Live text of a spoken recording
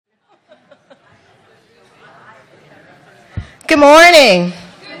Good morning.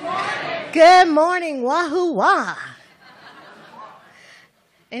 Good morning. Good morning. Wahoo wah.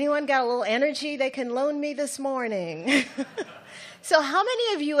 Anyone got a little energy they can loan me this morning? So how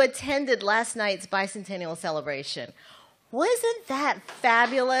many of you attended last night's bicentennial celebration? Wasn't that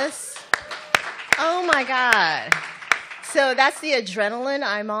fabulous? Oh my God. So that's the adrenaline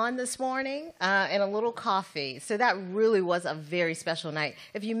I'm on this morning, and a little coffee. So that really was a very special night.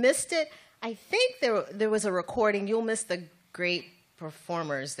 If you missed it, I think there was a recording. You'll miss the great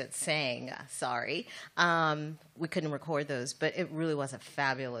performers that sang. Sorry. We couldn't record those, but it really was a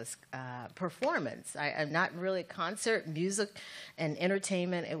fabulous performance. I'm not really a concert, music, and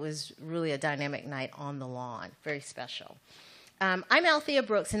entertainment. It was really a dynamic night on the lawn. Very special. I'm Althea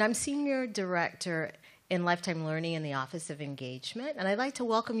Brooks, and I'm Senior Director in Lifetime Learning in the Office of Engagement, and I'd like to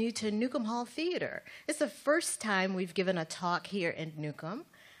welcome you to Newcomb Hall Theater. It's the first time we've given a talk here in Newcomb.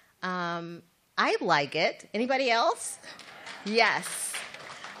 I like it. Anybody else? Yes.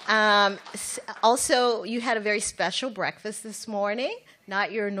 Also, you had a very special breakfast this morning,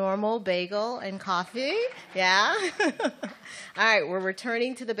 not your normal bagel and coffee. Yeah? All right, we're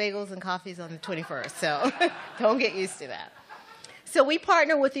returning to the bagels and coffees on the 21st, so don't get used to that. So we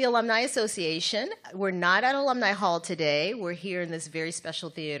partner with the Alumni Association. We're not at Alumni Hall today. We're here in this very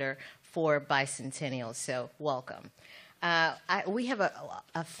special theater for bicentennial, so welcome. We have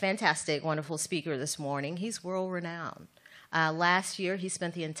a fantastic, wonderful speaker this morning. He's world-renowned. Last year, he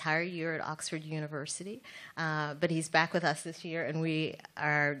spent the entire year at Oxford University, but he's back with us this year, and we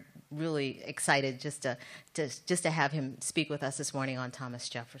are really excited just to have him speak with us this morning on Thomas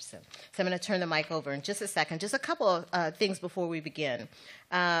Jefferson. So I'm going to turn the mic over in just a second. Just a couple of things before we begin.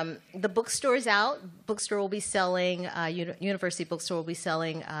 The bookstore is out. Bookstore will be selling, University Bookstore will be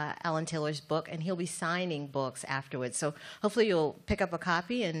selling Alan Taylor's book, and he'll be signing books afterwards. So hopefully you'll pick up a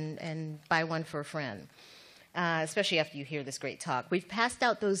copy and buy one for a friend. Especially after you hear this great talk. We've passed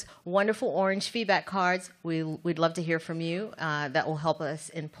out those wonderful orange feedback cards. We'd love to hear from you. That will help us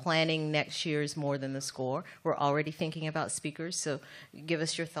in planning next year's More Than the Score. We're already thinking about speakers, so give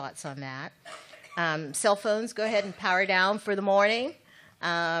us your thoughts on that. Cell phones, go ahead and power down for the morning.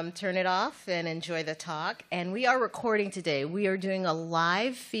 Turn it off and enjoy the talk. And we are recording today. We are doing a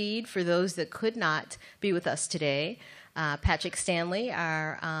live feed for those that could not be with us today. Patrick Stanley,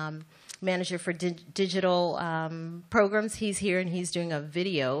 our manager for digital programs. He's here, and he's doing a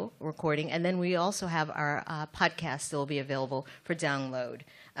video recording. And then we also have our podcast that will be available for download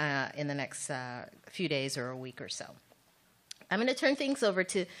in the next few days or a week or so. I'm going to turn things over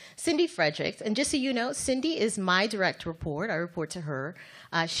to Cindy Fredericks. And just so you know, Cindy is my direct report. I report to her.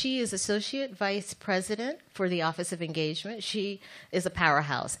 She is Associate Vice President for the Office of Engagement. She is a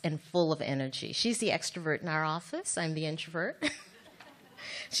powerhouse and full of energy. She's the extrovert in our office. I'm the introvert.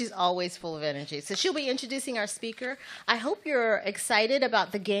 She's always full of energy. So she'll be introducing our speaker. I hope you're excited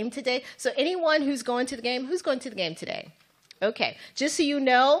about the game today. So anyone who's going to the game, who's going to the game today? Okay, just so you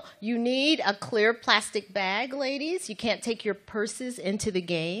know, you need a clear plastic bag, ladies. You can't take your purses into the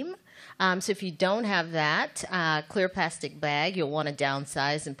game. So if you don't have that clear plastic bag, you'll want to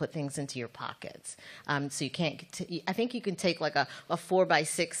downsize and put things into your pockets. So you can't, I think you can take like a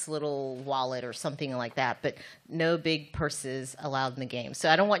 4x6 little wallet or something like that, but no big purses allowed in the game. So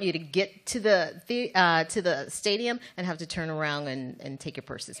I don't want you to get to the stadium and have to turn around and take your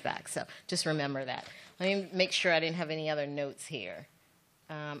purses back. So just remember that. Let me make sure I didn't have any other notes here.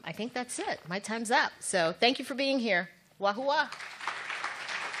 I think that's it. My time's up. So thank you for being here. Wahoo wah.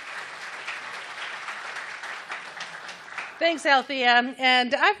 Thanks, Althea.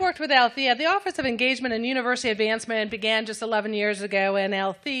 And I've worked with Althea. The Office of Engagement and University Advancement began just 11 years ago, and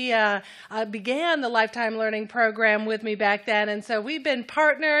Althea began the Lifetime Learning Program with me back then. And so we've been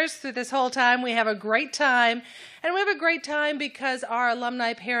partners through this whole time. We have a great time. And we have a great time because our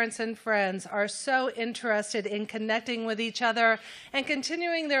alumni parents and friends are so interested in connecting with each other and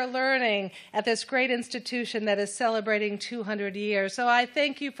continuing their learning at this great institution that is celebrating 200 years. So I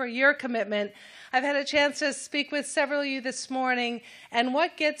thank you for your commitment. I've had a chance to speak with several of you this morning, and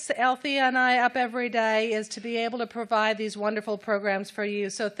what gets Althea and I up every day is to be able to provide these wonderful programs for you.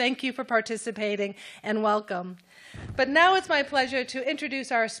 So thank you for participating, and welcome. But now it's my pleasure to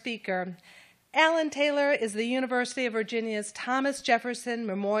introduce our speaker. Alan Taylor is the University of Virginia's Thomas Jefferson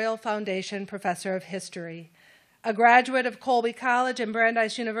Memorial Foundation Professor of History. A graduate of Colby College and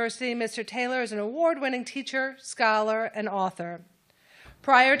Brandeis University, Mr. Taylor is an award-winning teacher, scholar, and author.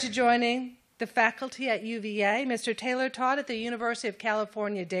 Prior to joining the faculty at UVA, Mr. Taylor taught at the University of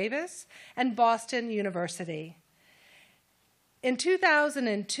California, Davis, and Boston University. In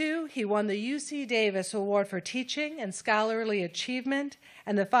 2002, he won the UC Davis Award for Teaching and Scholarly Achievement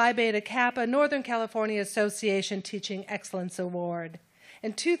and the Phi Beta Kappa Northern California Association Teaching Excellence Award.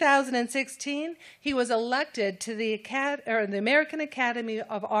 In 2016, he was elected to the American Academy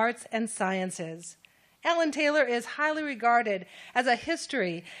of Arts and Sciences. Alan Taylor is highly regarded as a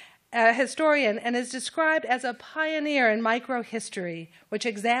historian and is described as a pioneer in microhistory, which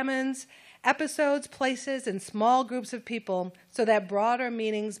examines episodes, places, and small groups of people so that broader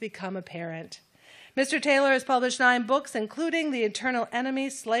meanings become apparent. Mr. Taylor has published 9 books, including The Eternal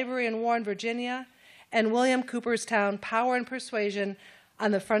Enemy, Slavery and War in Virginia, and William Cooperstown, Power and Persuasion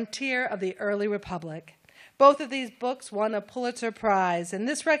on the Frontier of the Early Republic. Both of these books won a Pulitzer Prize, and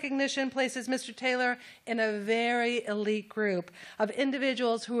this recognition places Mr. Taylor in a very elite group of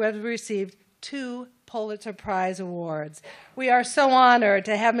individuals who have received 2 Pulitzer Prize awards. We are so honored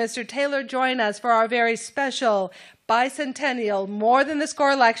to have Mr. Taylor join us for our very special bicentennial More Than the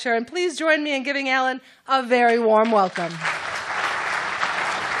Score lecture, and please join me in giving Alan a very warm welcome. Thank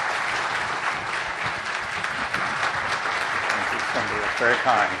you, Cindy. That's very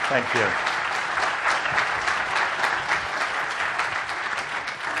kind. Thank you.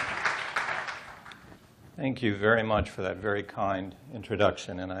 Thank you very much for that very kind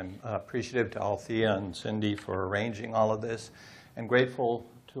introduction, and I'm appreciative to Althea and Cindy for arranging all of this, and grateful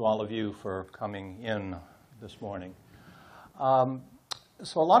to all of you for coming in this morning.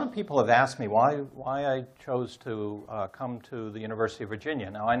 So a lot of people have asked me why I chose to come to the University of Virginia.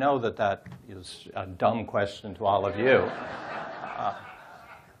 Now, I know that that is a dumb question to all of you.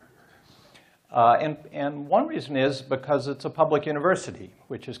 And one reason is because it's a public university,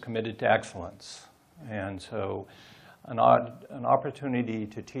 which is committed to excellence. And so an opportunity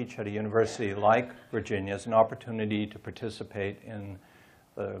to teach at a university like Virginia is an opportunity to participate in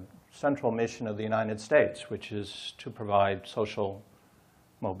the central mission of the United States, which is to provide social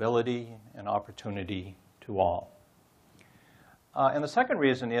mobility and opportunity to all. And the second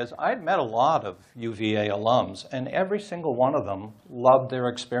reason is I'd met a lot of UVA alums, and every single one of them loved their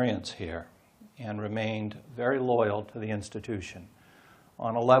experience here and remained very loyal to the institution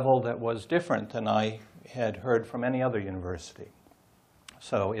on a level that was different than I had heard from any other university.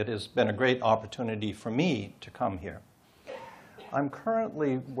 So it has been a great opportunity for me to come here. I'm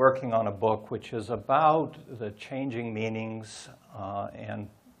currently working on a book which is about the changing meanings and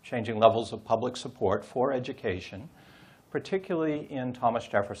changing levels of public support for education, particularly in Thomas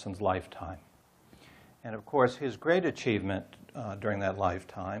Jefferson's lifetime. And of course, his great achievement during that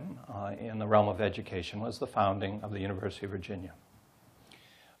lifetime in the realm of education was the founding of the University of Virginia.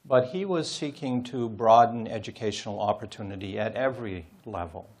 But he was seeking to broaden educational opportunity at every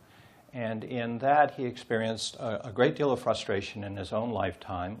level. And in that, he experienced a great deal of frustration in his own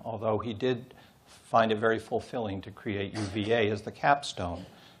lifetime, although he did find it very fulfilling to create UVA as the capstone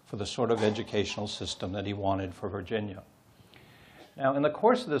for the sort of educational system that he wanted for Virginia. Now, in the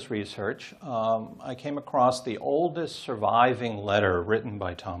course of this research, I came across the oldest surviving letter written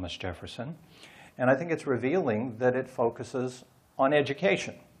by Thomas Jefferson, and I think it's revealing that it focuses on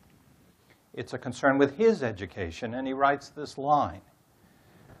education. It's a concern with his education, and he writes this line: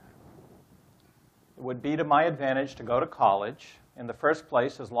 "It would be to my advantage to go to college, in the first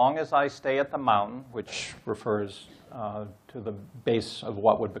place, as long as I stay at the mountain," which refers to the base of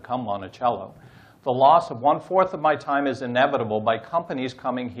what would become Monticello. "The loss of 1/4 of my time is inevitable by companies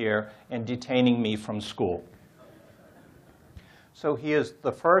coming here and detaining me from school." So he is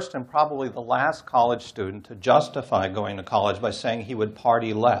the first and probably the last college student to justify going to college by saying he would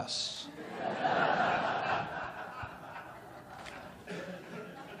party less.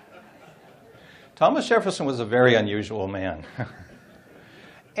 Thomas Jefferson was a very unusual man.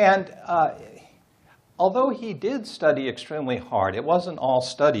 And although he did study extremely hard, it wasn't all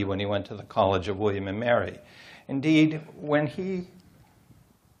study when he went to the College of William and Mary. Indeed, when he...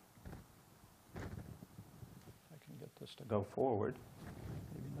 If I can get this to go forward,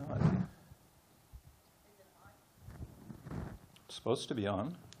 maybe not. It's supposed to be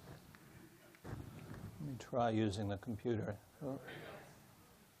on. Let me try using the computer.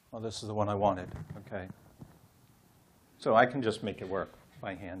 Well, this is the one I wanted. Okay. So I can just make it work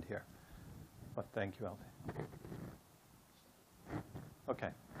by hand here. But thank you, Alfie.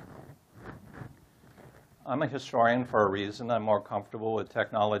 Okay. I'm a historian for a reason. I'm more comfortable with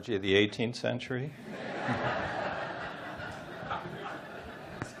technology of the 18th century.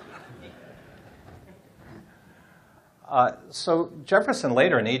 So Jefferson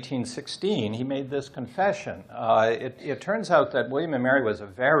later in 1816, he made this confession. It turns out that William and Mary was a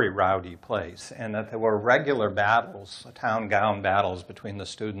very rowdy place, and that there were regular battles, town gown battles between the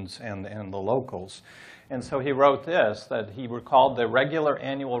students and the locals. And so he wrote this, that he recalled the regular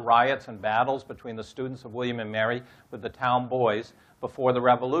annual riots and battles between the students of William and Mary with the town boys, before the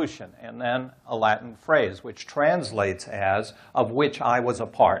revolution, and then a Latin phrase, which translates as, of which I was a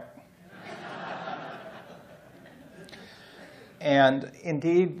part. And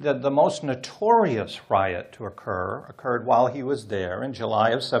indeed, the most notorious riot to occurred while he was there in July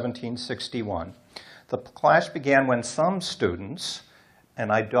of 1761. The clash began when some students,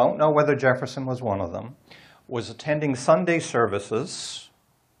 and I don't know whether Jefferson was one of them, was attending Sunday services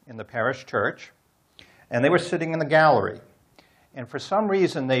in the parish church, and they were sitting in the gallery. And for some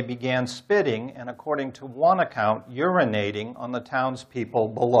reason, they began spitting and, according to one account, urinating on the townspeople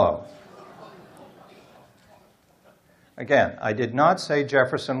below. Again, I did not say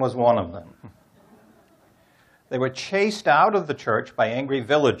Jefferson was one of them. They were chased out of the church by angry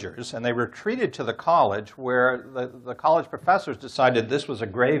villagers, and they retreated to the college, where the college professors decided this was a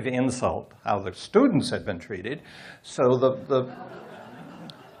grave insult, how the students had been treated. So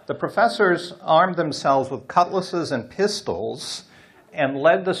the professors armed themselves with cutlasses and pistols and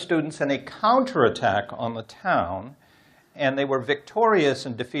led the students in a counterattack on the town. And they were victorious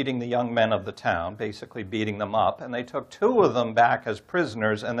in defeating the young men of the town, basically beating them up. And they took 2 of them back as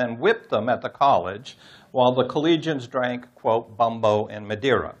prisoners and then whipped them at the college while the collegians drank, quote, bumbo and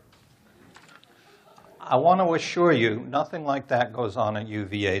Madeira. I want to assure you, nothing like that goes on at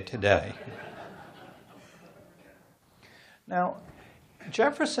UVA today. Now,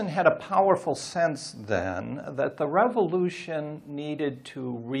 Jefferson had a powerful sense then that the revolution needed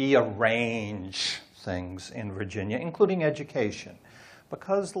to rearrange things in Virginia, including education,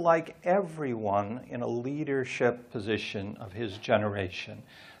 because like everyone in a leadership position of his generation,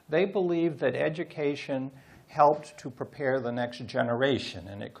 they believed that education helped to prepare the next generation,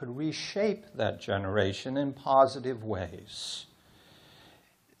 and it could reshape that generation in positive ways.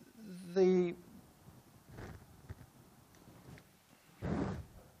 The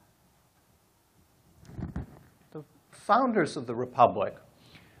founders of the Republic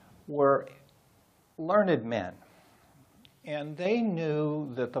were learned men, and they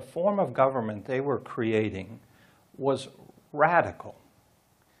knew that the form of government they were creating was radical.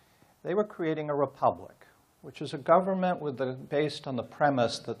 They were creating a republic, which is a government based on the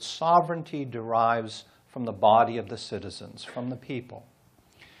premise that sovereignty derives from the body of the citizens, from the people.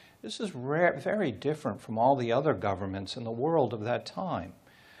 This is very different from all the other governments in the world of that time,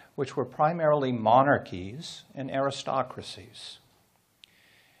 which were primarily monarchies and aristocracies.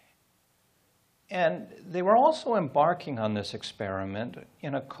 And they were also embarking on this experiment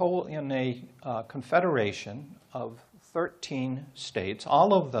in a confederation of 13 states,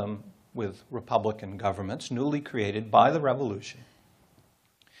 all of them with republican governments, newly created by the Revolution.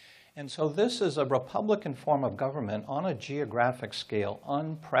 And so this is a republican form of government on a geographic scale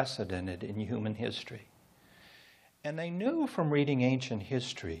unprecedented in human history. And they knew from reading ancient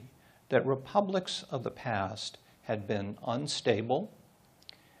history that republics of the past had been unstable,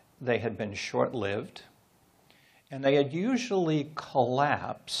 they had been short-lived, and they had usually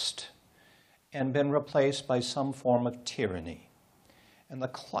collapsed and been replaced by some form of tyranny. And the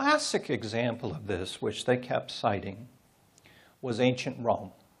classic example of this, which they kept citing, was ancient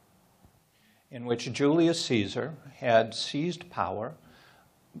Rome, in which Julius Caesar had seized power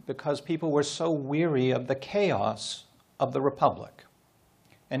because people were so weary of the chaos of the Republic.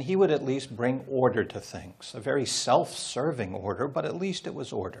 And he would at least bring order to things, a very self-serving order, but at least it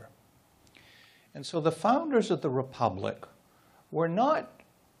was order. And so the founders of the Republic were not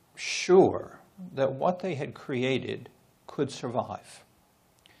sure that what they had created could survive,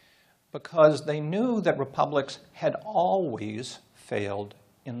 because they knew that republics had always failed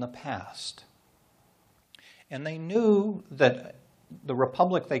in the past. And they knew that the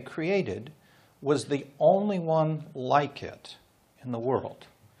republic they created was the only one like it in the world.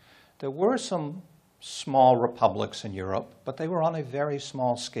 There were some small republics in Europe, but they were on a very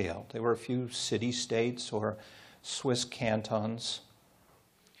small scale. They were a few city-states or Swiss cantons.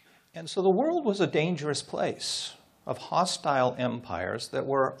 And so the world was a dangerous place of hostile empires that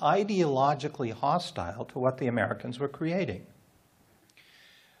were ideologically hostile to what the Americans were creating.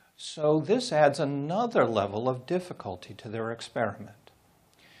 So this adds another level of difficulty to their experiment.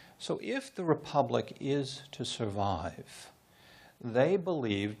 So if the Republic is to survive, they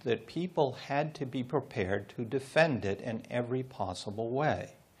believed that people had to be prepared to defend it in every possible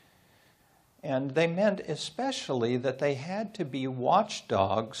way. And they meant especially that they had to be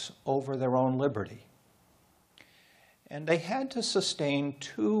watchdogs over their own liberty. And they had to sustain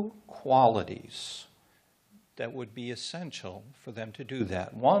 2 qualities that would be essential for them to do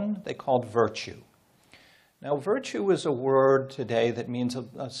that. One, they called virtue. Now, virtue is a word today that means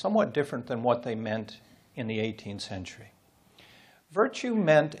somewhat different than what they meant in the 18th century. Virtue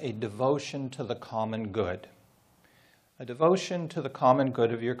meant a devotion to the common good, a devotion to the common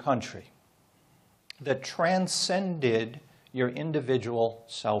good of your country that transcended your individual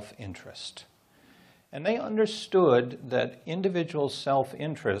self-interest. And they understood that individual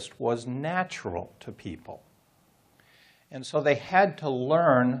self-interest was natural to people. And so they had to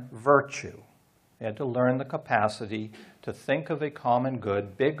learn virtue. They had to learn the capacity to think of a common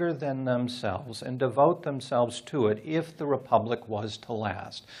good bigger than themselves and devote themselves to it if the republic was to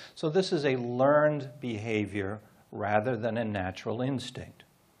last. So this is a learned behavior rather than a natural instinct.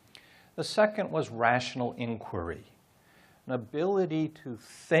 The second was rational inquiry, an ability to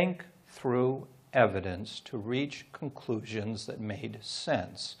think through evidence to reach conclusions that made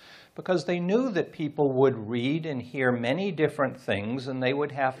sense, because they knew that people would read and hear many different things and they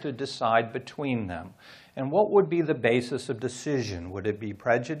would have to decide between them. And what would be the basis of decision? Would it be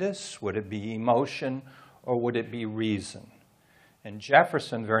prejudice? Would it be emotion? Or would it be reason? And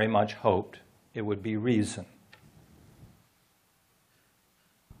Jefferson very much hoped it would be reason.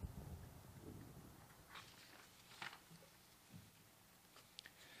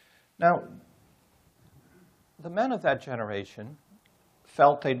 Now, the men of that generation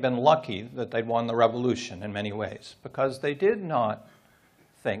felt they'd been lucky that they'd won the revolution in many ways, because they did not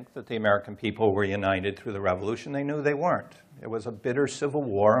think that the American people were united through the revolution. They knew they weren't. It was a bitter civil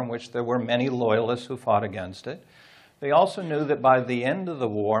war in which there were many loyalists who fought against it. They also knew that by the end of the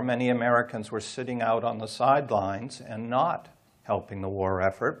war, many Americans were sitting out on the sidelines and not helping the war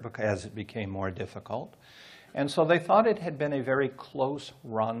effort as it became more difficult. And so they thought it had been a very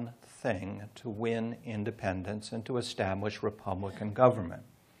close-run thing to win independence and to establish Republican government.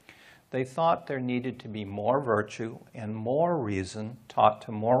 They thought there needed to be more virtue and more reason taught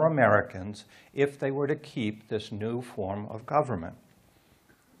to more Americans if they were to keep this new form of government.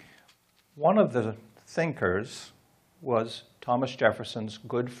 One of the thinkers was Thomas Jefferson's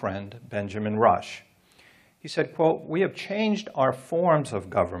good friend, Benjamin Rush. He said, quote, "We have changed our forms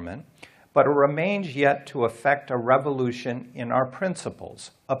of government, but it remains yet to effect a revolution in our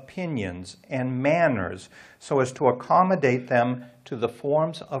principles, opinions, and manners so as to accommodate them to the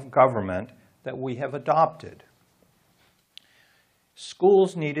forms of government that we have adopted.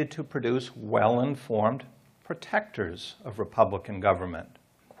 Schools needed to produce well-informed protectors of Republican government.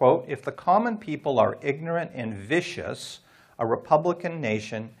 Quote, if the common people are ignorant and vicious, a Republican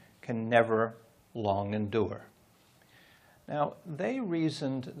nation can never long endure." Now, they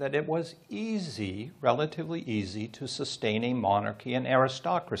reasoned that it was easy, relatively easy, to sustain a monarchy and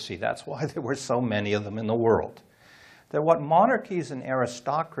aristocracy. That's why there were so many of them in the world. That what monarchies and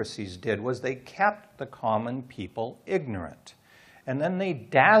aristocracies did was they kept the common people ignorant. And then they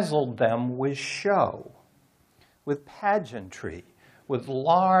dazzled them with show, with pageantry, with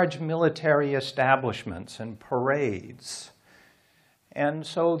large military establishments and parades. And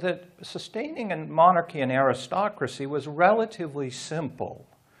so that sustaining a monarchy and aristocracy was relatively simple.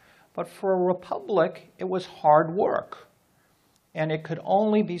 But for a republic, it was hard work. And it could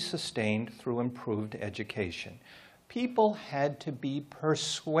only be sustained through improved education. People had to be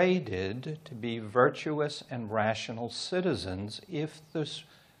persuaded to be virtuous and rational citizens if this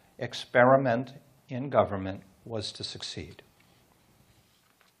experiment in government was to succeed.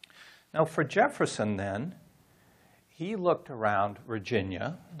 Now, for Jefferson, then, he looked around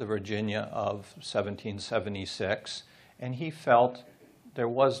Virginia, the Virginia of 1776, and he felt there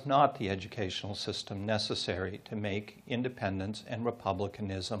was not the educational system necessary to make independence and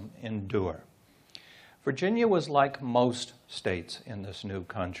republicanism endure. Virginia was like most states in this new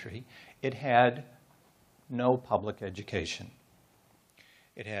country. It had no public education.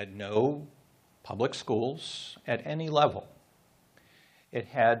 It had no public schools at any level. It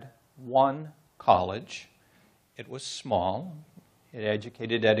had one college. It was small. It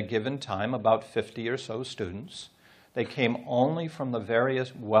educated at a given time about 50 or so students. They came only from the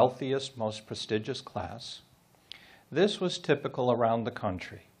various wealthiest, most prestigious class. This was typical around the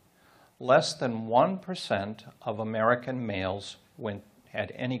country. Less than 1% of American males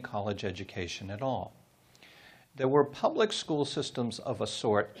had any college education at all. There were public school systems of a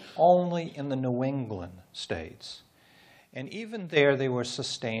sort only in the New England states. And even there, they were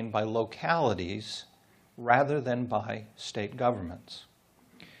sustained by localities rather than by state governments.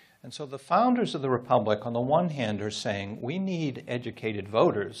 And so the founders of the Republic, on the one hand, are saying, we need educated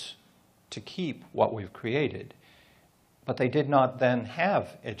voters to keep what we've created. But they did not then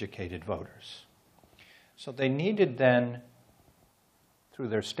have educated voters. So they needed then, through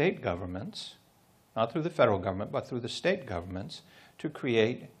their state governments, not through the federal government, but through the state governments, to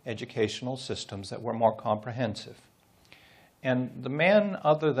create educational systems that were more comprehensive. And the man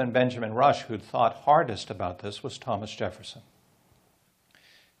other than Benjamin Rush who thought hardest about this was Thomas Jefferson.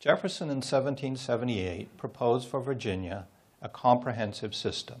 Jefferson in 1778 proposed for Virginia a comprehensive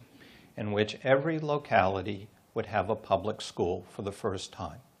system in which every locality would have a public school for the first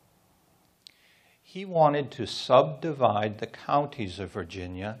time. He wanted to subdivide the counties of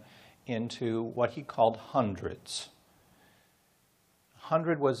Virginia into what he called hundreds.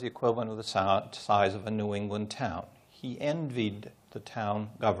 100 was the equivalent of the size of a New England town. He envied the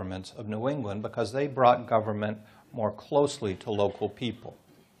town governments of New England because they brought government more closely to local people.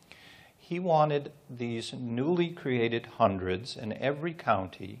 He wanted these newly created hundreds in every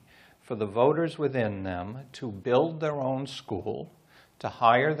county for the voters within them to build their own school, to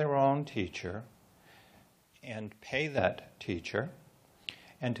hire their own teacher, and pay that teacher,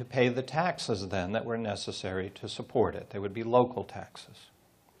 and to pay the taxes then that were necessary to support it. They would be local taxes.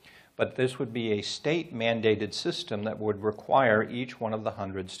 But this would be a state-mandated system that would require each one of the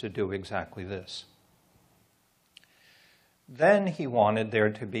hundreds to do exactly this. Then he wanted there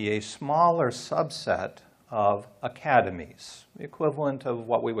to be a smaller subset of academies, the equivalent of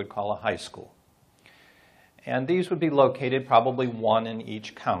what we would call a high school. And these would be located probably one in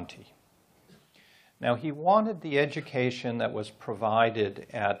each county. Now, he wanted the education that was provided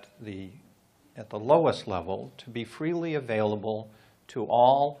at the lowest level to be freely available to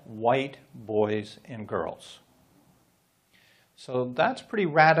all white boys and girls. So that's pretty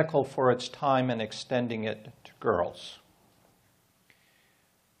radical for its time in extending it to girls.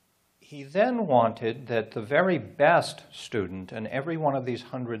 He then wanted that the very best student in every one of these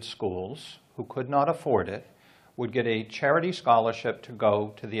 100 schools who could not afford it would get a charity scholarship to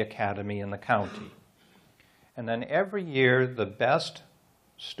go to the academy in the county. And then every year, the best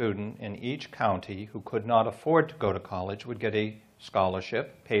student in each county who could not afford to go to college would get a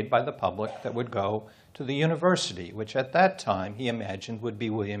scholarship paid by the public that would go to the university, which at that time he imagined would be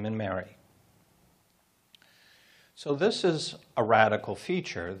William and Mary. So this is a radical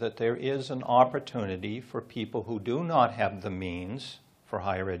feature, that there is an opportunity for people who do not have the means for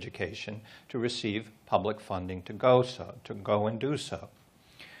higher education to receive public funding to go and do so.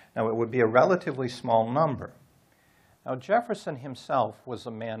 Now, it would be a relatively small number. Now, Jefferson himself was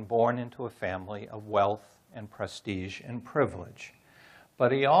a man born into a family of wealth and prestige and privilege,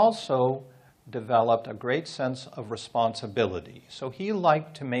 but he also developed a great sense of responsibility. So he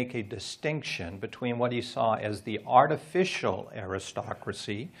liked to make a distinction between what he saw as the artificial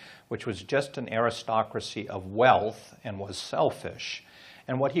aristocracy, which was just an aristocracy of wealth and was selfish,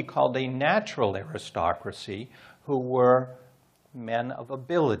 and what he called a natural aristocracy, who were men of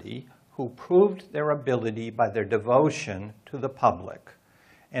ability, who proved their ability by their devotion to the public.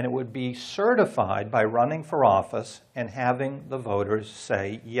 And it would be certified by running for office and having the voters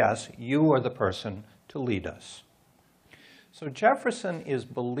say, yes, you are the person to lead us. So Jefferson is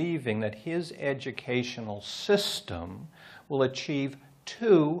believing that his educational system will achieve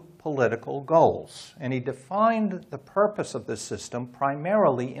two political goals. And he defined the purpose of this system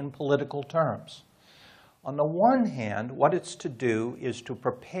primarily in political terms. On the one hand, what it's to do is to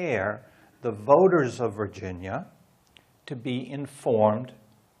prepare the voters of Virginia to be informed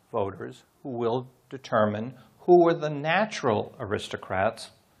voters who will determine who are the natural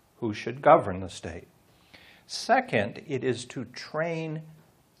aristocrats who should govern the state. Second, it is to train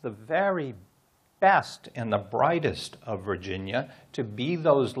the very best and the brightest of Virginia to be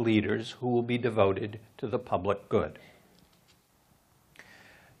those leaders who will be devoted to the public good.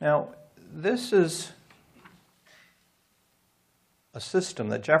 Now, this is a system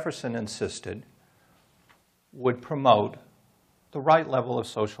that Jefferson insisted would promote the right level of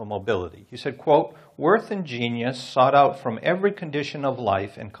social mobility. He said, quote, "Worth and genius sought out from every condition of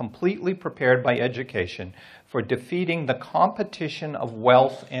life and completely prepared by education for defeating the competition of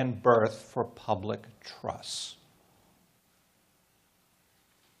wealth and birth for public trusts."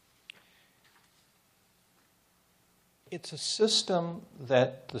 It's a system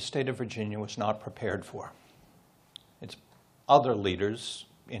that the state of Virginia was not prepared for. Its other leaders,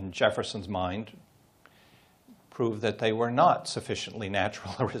 in Jefferson's mind, proved that they were not sufficiently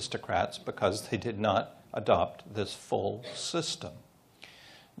natural aristocrats because they did not adopt this full system.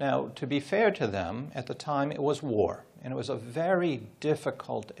 Now, to be fair to them, at the time it was war, and it was a very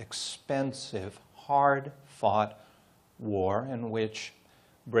difficult, expensive, hard-fought war in which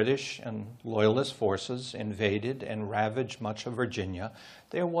British and Loyalist forces invaded and ravaged much of Virginia.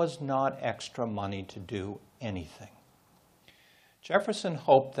 There was not extra money to do anything. Jefferson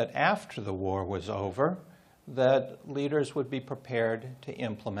hoped that after the war was over, that leaders would be prepared to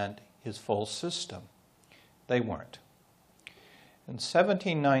implement his full system. They weren't. In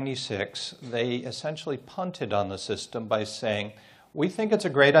 1796, they essentially punted on the system by saying, "We think it's a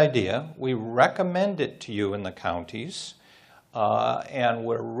great idea. We recommend it to you in the counties. and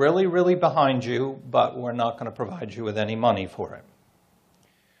we're really, really behind you, but we're not going to provide you with any money for it.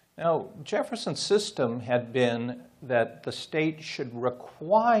 Now, Jefferson's system had been that the state should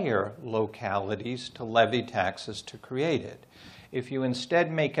require localities to levy taxes to create it. If you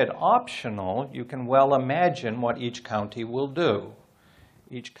instead make it optional, you can well imagine what each county will do.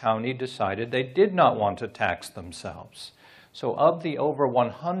 Each county decided they did not want to tax themselves. So of the over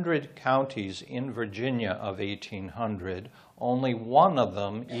 100 counties in Virginia of 1800, only one of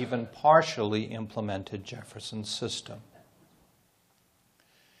them even partially implemented Jefferson's system.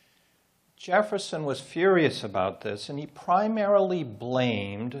 Jefferson was furious about this, and he primarily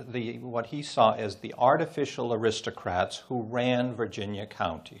blamed what he saw as the artificial aristocrats who ran Virginia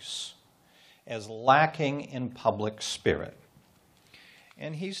counties as lacking in public spirit.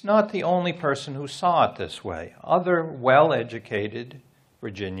 And he's not the only person who saw it this way. Other well-educated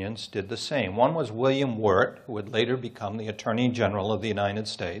Virginians did the same. One was William Wirt, who would later become the Attorney General of the United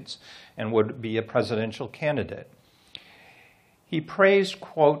States and would be a presidential candidate. He praised,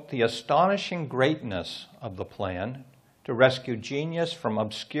 quote, the astonishing greatness of the plan to rescue genius from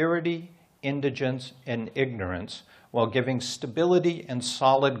obscurity, indigence, and ignorance while giving stability and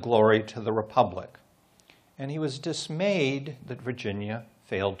solid glory to the Republic. And he was dismayed that Virginia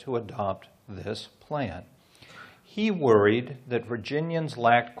failed to adopt this plan. He worried that Virginians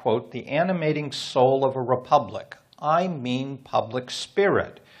lacked, quote, the animating soul of a republic. I mean public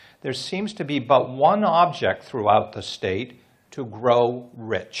spirit. There seems to be but one object throughout the state, to grow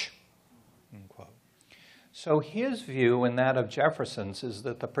rich. Unquote. So his view and that of Jefferson's is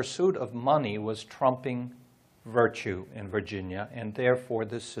that the pursuit of money was trumping virtue in Virginia, and therefore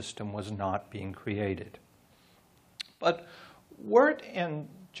this system was not being created. But Wirt and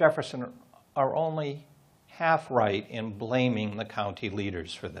Jefferson are only half right in blaming the county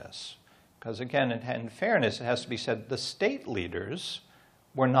leaders for this. Because again, in fairness, it has to be said the state leaders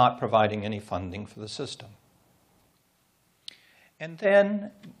were not providing any funding for the system. And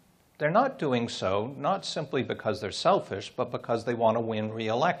then they're not doing so, not simply because they're selfish, but because they want to win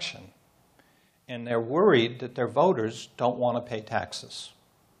re-election. And they're worried that their voters don't want to pay taxes,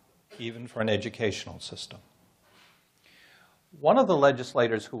 even for an educational system. One of the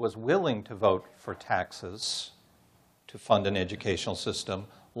legislators who was willing to vote for taxes to fund an educational system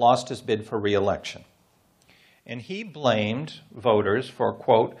lost his bid for re-election. And he blamed voters for,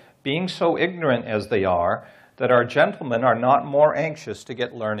 quote, being so ignorant as they are, that our gentlemen are not more anxious to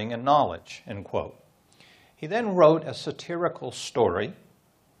get learning and knowledge, end quote. He then wrote a satirical story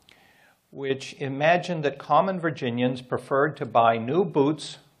which imagined that common Virginians preferred to buy new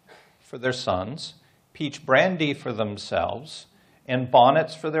boots for their sons, peach brandy for themselves, and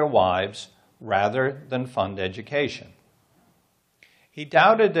bonnets for their wives rather than fund education. He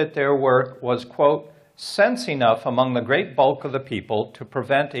doubted that there was, quote, sense enough among the great bulk of the people to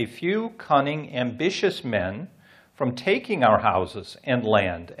prevent a few cunning, ambitious men from taking our houses and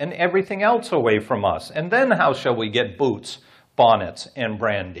land and everything else away from us. And then how shall we get boots, bonnets, and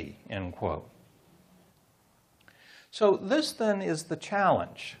brandy, end quote. So this then is the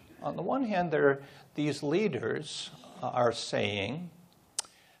challenge. On the one hand, these leaders are saying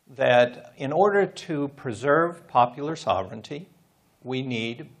that in order to preserve popular sovereignty, we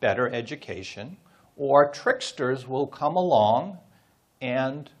need better education, or tricksters will come along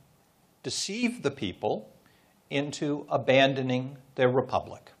and deceive the people into abandoning their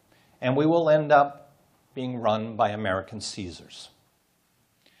republic. And we will end up being run by American Caesars.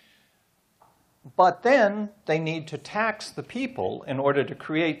 But then they need to tax the people in order to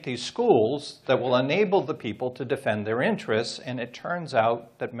create these schools that will enable the people to defend their interests. And it turns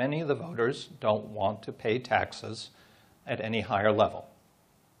out that many of the voters don't want to pay taxes at any higher level.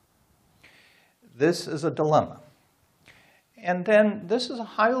 This is a dilemma. And then this is a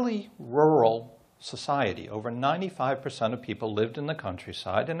highly rural society. Over 95% of people lived in the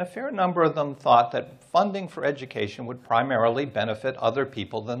countryside, and a fair number of them thought that funding for education would primarily benefit other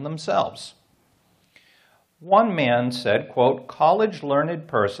people than themselves. One man said, quote, college-learned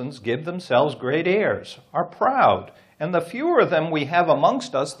persons give themselves great airs, are proud, and the fewer of them we have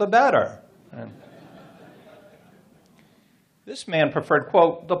amongst us, the better. And this man preferred,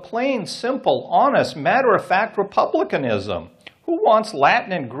 quote, the plain, simple, honest, matter-of-fact republicanism. Who wants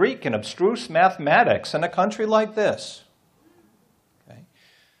Latin and Greek and abstruse mathematics in a country like this? Okay.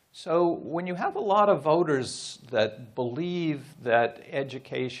 So when you have a lot of voters that believe that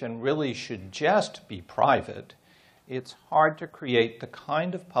education really should just be private, it's hard to create the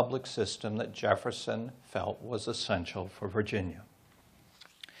kind of public system that Jefferson felt was essential for Virginia.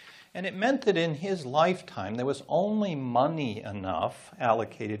 And it meant that in his lifetime, there was only money enough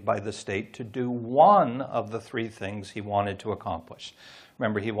allocated by the state to do one of the three things he wanted to accomplish.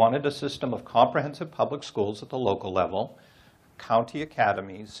 Remember, he wanted a system of comprehensive public schools at the local level, county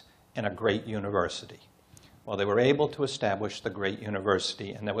academies, and a great university. Well, they were able to establish the great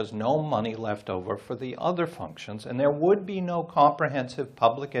university, and there was no money left over for the other functions, and there would be no comprehensive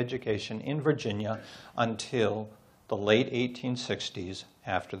public education in Virginia until the late 1860s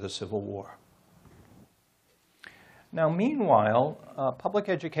after the Civil War. Now, meanwhile, public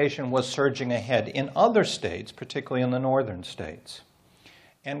education was surging ahead in other states, particularly in the northern states.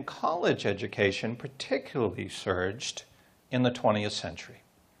 And college education particularly surged in the 20th century.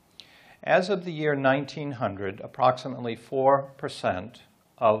 As of the year 1900, approximately 4%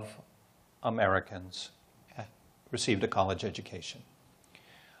 of Americans received a college education.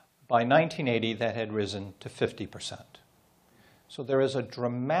 By 1980, that had risen to 50%. So there is a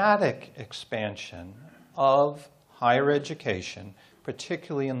dramatic expansion of higher education,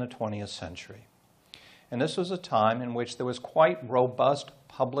 particularly in the 20th century. And this was a time in which there was quite robust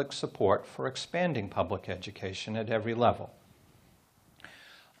public support for expanding public education at every level.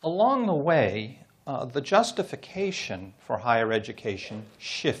 Along the way, the justification for higher education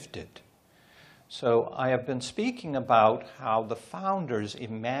shifted. So I have been speaking about how the founders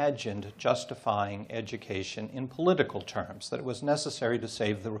imagined justifying education in political terms, that it was necessary to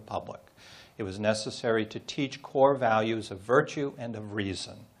save the republic. It was necessary to teach core values of virtue and of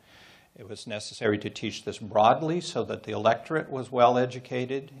reason. It was necessary to teach this broadly so that the electorate was well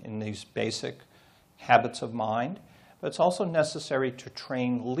educated in these basic habits of mind. But it's also necessary to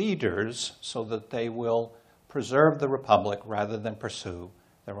train leaders so that they will preserve the republic rather than pursue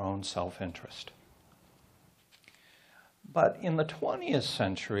their own self-interest. But in the 20th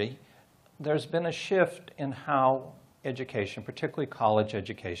century, there's been a shift in how education, particularly college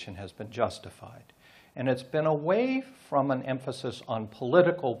education, has been justified. And it's been away from an emphasis on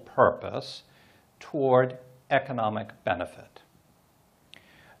political purpose toward economic benefit.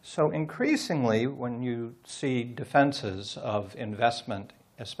 So increasingly, when you see defenses of investment,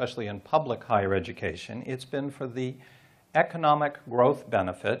 especially in public higher education, it's been for the economic growth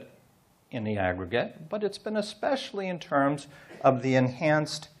benefit in the aggregate, but it's been especially in terms of the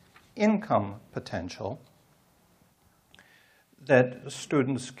enhanced income potential that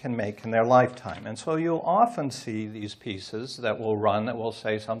students can make in their lifetime. And so you'll often see these pieces that will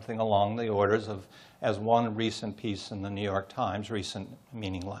say something along the orders of, as one recent piece in the New York Times, recent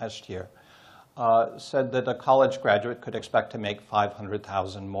meaning last year, said that a college graduate could expect to make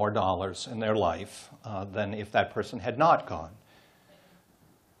 $500,000 more in their life than if that person had not gone.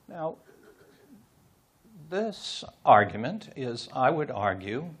 Now, this argument is, I would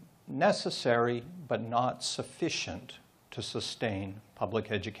argue, necessary but not sufficient to sustain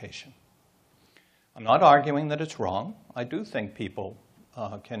public education. I'm not arguing that it's wrong. I do think people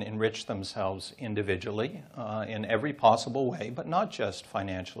can enrich themselves individually in every possible way, but not just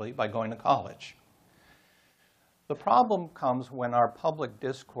financially by going to college. The problem comes when our public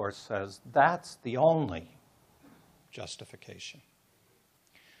discourse says that's the only justification.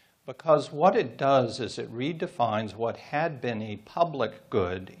 Because what it does is it redefines what had been a public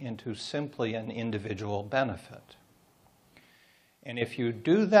good into simply an individual benefit. And if you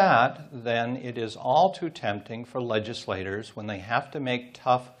do that, then it is all too tempting for legislators when they have to make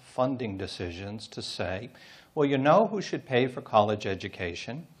tough funding decisions to say, well, you know who should pay for college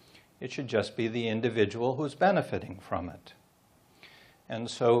education? It should just be the individual who's benefiting from it. And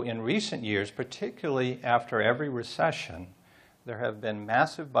so in recent years, particularly after every recession, there have been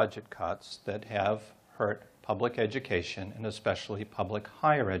massive budget cuts that have hurt public education and especially public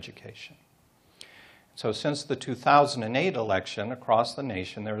higher education. So since the 2008 election across the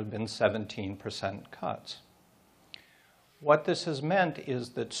nation, there have been 17% cuts. What this has meant is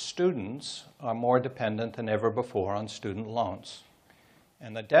that students are more dependent than ever before on student loans.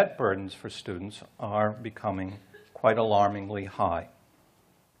 And the debt burdens for students are becoming quite alarmingly high.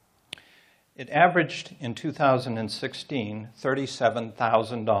 It averaged in 2016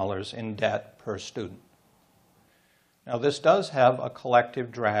 $37,000 in debt per student. Now, this does have a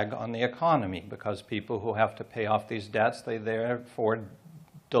collective drag on the economy because people who have to pay off these debts, they therefore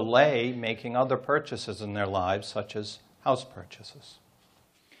delay making other purchases in their lives, such as house purchases.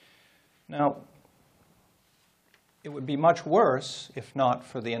 Now, it would be much worse if not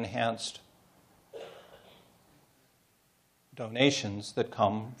for the enhanced donations that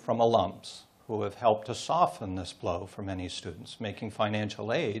come from alums who have helped to soften this blow for many students, making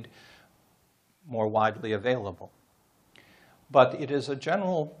financial aid more widely available. But it is a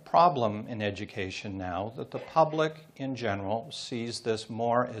general problem in education now that the public in general sees this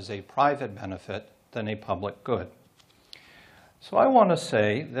more as a private benefit than a public good. So I want to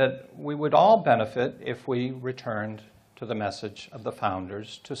say that we would all benefit if we returned to the message of the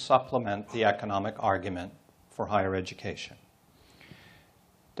founders to supplement the economic argument for higher education.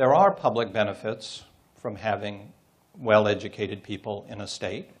 There are public benefits from having well-educated people in a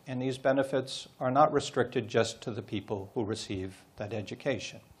state, and these benefits are not restricted just to the people who receive that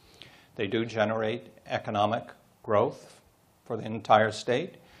education. They do generate economic growth for the entire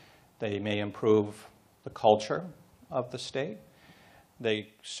state. They may improve the culture of the state. They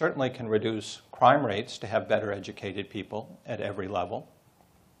certainly can reduce crime rates to have better educated people at every level.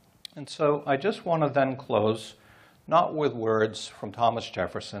 And so I just want to then close not with words from Thomas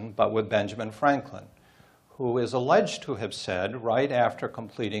Jefferson, but with Benjamin Franklin, who is alleged to have said right after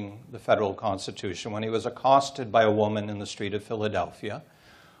completing the federal Constitution, when he was accosted by a woman in the street of Philadelphia,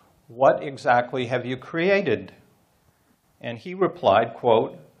 "What exactly have you created?" And he replied,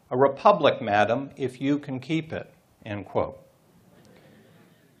 quote, "A republic, madam, if you can keep it," end quote.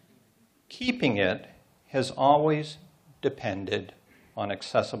 Keeping it has always depended on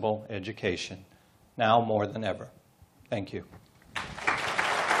accessible education, now more than ever. Thank you.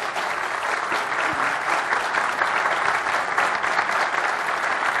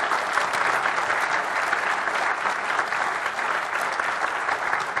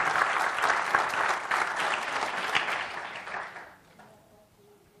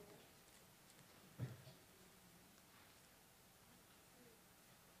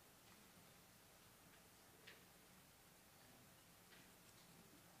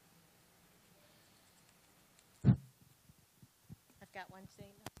 Got one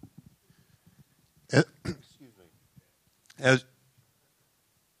thing. Excuse me. As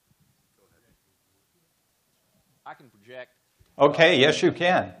I can project. Okay, yes, you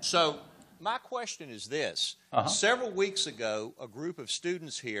can. So my question is this. Several weeks ago, a group of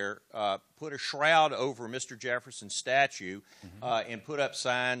students here put a shroud over Mr. Jefferson's statue and put up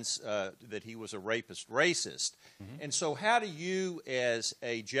signs that he was a racist. And so how do you, as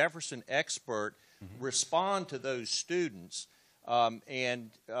a Jefferson expert, respond to those students?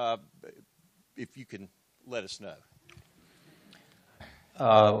 And if you can let us know.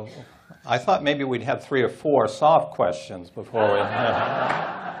 I thought maybe we'd have 3 or 4 soft questions before we,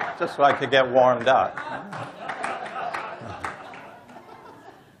 just so I could get warmed up.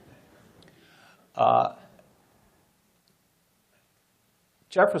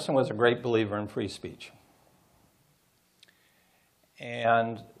 Jefferson was a great believer in free speech.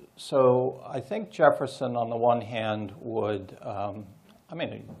 And so I think Jefferson, on the one hand, would,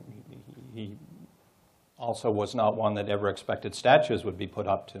 he also was not one that ever expected statues would be put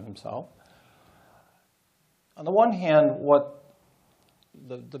up to himself. On the one hand, what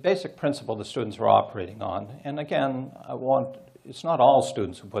the basic principle the students were operating on, and again, it's not all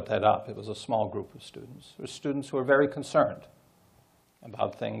students who put that up. It was a small group of students. There were students who were very concerned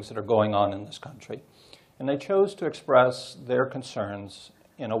about things that are going on in this country, and they chose to express their concerns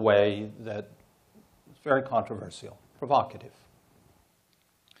in a way that was very controversial, provocative.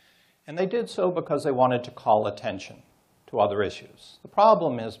 And they did so because they wanted to call attention to other issues. The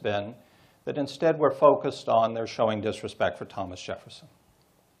problem has been that instead we're focused on their showing disrespect for Thomas Jefferson.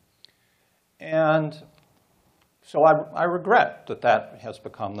 And so I regret that that has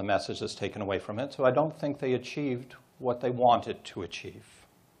become the message that's taken away from it. So I don't think they achieved what they wanted to achieve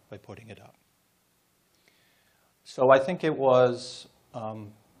by putting it up. So I think it was a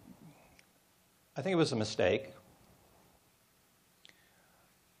mistake.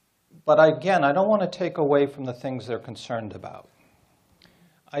 But again, I don't want to take away from the things they're concerned about.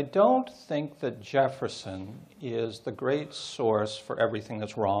 I don't think that Jefferson is the great source for everything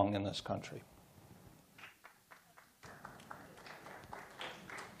that's wrong in this country.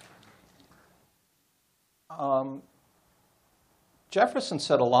 Jefferson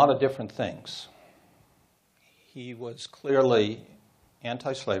said a lot of different things. He was clearly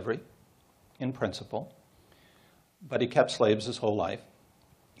anti-slavery in principle, but he kept slaves his whole life.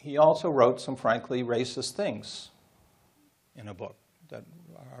 He also wrote some frankly racist things in a book that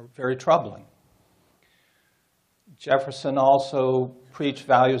are very troubling. Jefferson also preached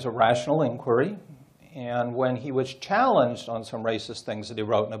values of rational inquiry, and when he was challenged on some racist things that he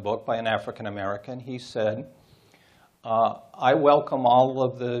wrote in a book by an African American, he said, I welcome all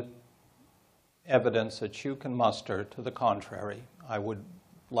of the evidence that you can muster to the contrary. I would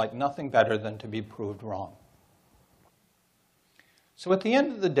like nothing better than to be proved wrong. So at the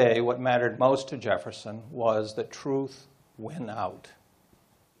end of the day, what mattered most to Jefferson was that truth win out.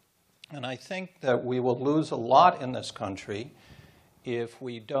 And I think that we will lose a lot in this country if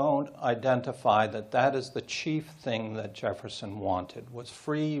we don't identify that that is the chief thing that Jefferson wanted, was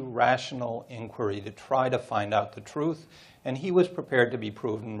free, rational inquiry to try to find out the truth, and he was prepared to be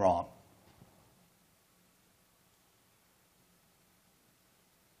proven wrong.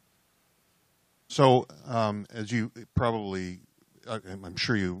 So, as you probably, I'm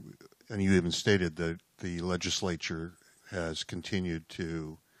sure you, and you even stated that the legislature has continued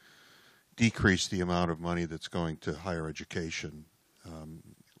to decrease the amount of money that's going to higher education.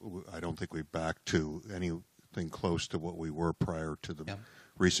 I don't think we're back to anything close to what we were prior to the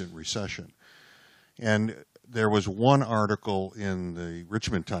recent recession. And there was one article in the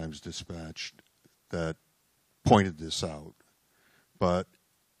Richmond Times-Dispatch that pointed this out, but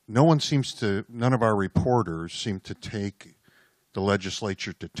none of our reporters seem to take the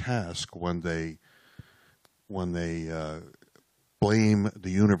legislature to task when they blame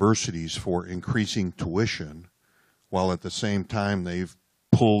the universities for increasing tuition, while at the same time they've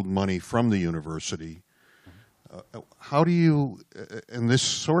pulled money from the university. How do you, and this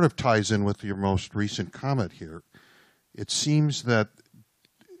sort of ties in with your most recent comment here, it seems that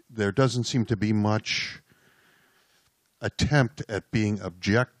there doesn't seem to be much attempt at being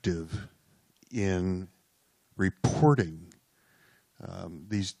objective in reporting.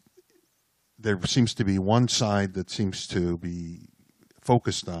 There seems to be one side that seems to be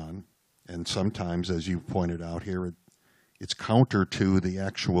focused on, and sometimes, as you pointed out here, it's counter to the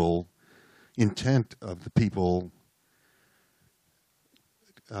actual intent of the people,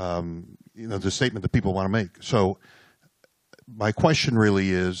 the statement that people want to make. So my question really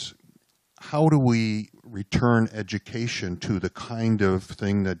is, how do we return education to the kind of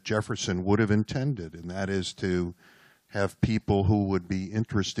thing that Jefferson would have intended, and that is to have people who would be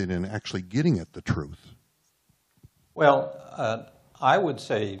interested in actually getting at the truth? Well, I would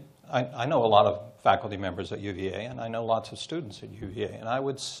say, I know a lot of faculty members at UVA, and I know lots of students at UVA, and I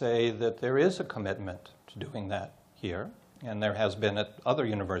would say that there is a commitment to doing that here, and there has been at other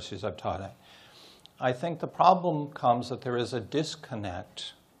universities I've taught at. I think the problem comes that there is a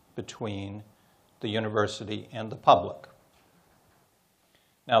disconnect between the university and the public.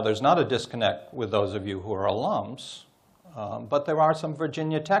 Now, there's not a disconnect with those of you who are alums, but there are some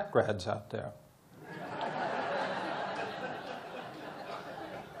Virginia Tech grads out there.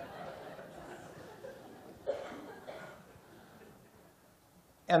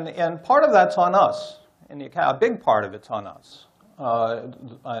 And part of that's on us. And a big part of it's on us.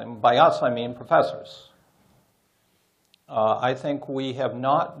 By us, I mean professors. I think we have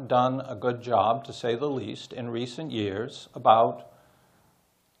not done a good job, to say the least, in recent years about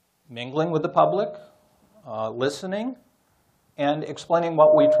mingling with the public, listening, and explaining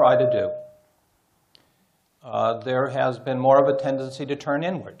what we try to do. There has been more of a tendency to turn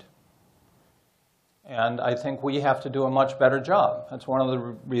inward. And I think we have to do a much better job. That's one of the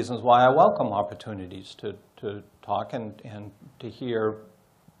reasons why I welcome opportunities to talk and to hear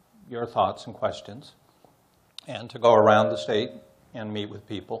your thoughts and questions, and to go around the state and meet with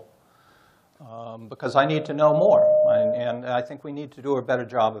people, because I need to know more. And I think we need to do a better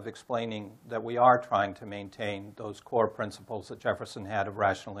job of explaining that we are trying to maintain those core principles that Jefferson had of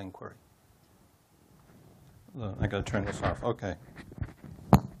rational inquiry. I got to turn this off. Okay.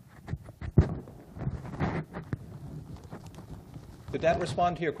 Did that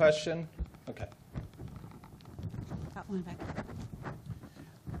respond to your question? Okay. Got one back.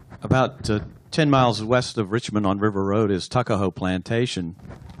 About 10 miles west of Richmond on River Road is Tuckahoe Plantation,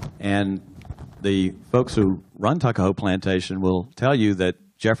 and the folks who run Tuckahoe Plantation will tell you that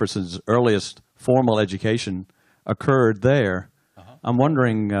Jefferson's earliest formal education occurred there. I'm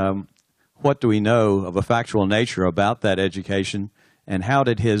wondering, what do we know of a factual nature about that education, and how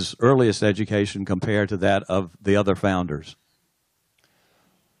did his earliest education compare to that of the other founders?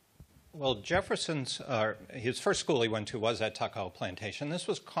 Well, Jefferson's, his first school he went to was at Tuckahoe Plantation. This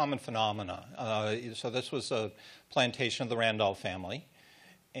was a common phenomena. So this was a plantation of the Randolph family.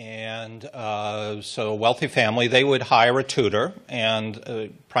 And so a wealthy family, they would hire a tutor,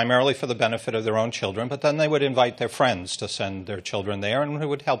 and primarily for the benefit of their own children, but then they would invite their friends to send their children there, and who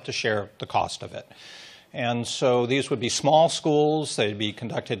would help to share the cost of it. And so these would be small schools. They'd be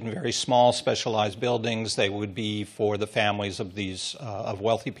conducted in very small, specialized buildings. They would be for the families of these of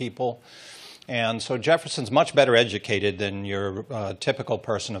wealthy people. And so Jefferson's much better educated than your typical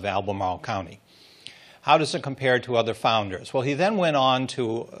person of Albemarle County. How does it compare to other founders? Well, he then went on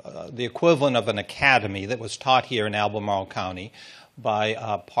to the equivalent of an academy that was taught here in Albemarle County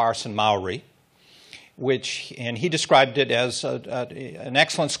by Parson Mowry, and he described it as an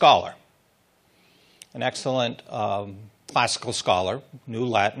excellent scholar, an excellent classical scholar, knew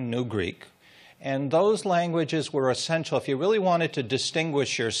Latin, knew Greek, and those languages were essential if you really wanted to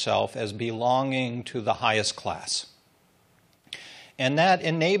distinguish yourself as belonging to the highest class. And that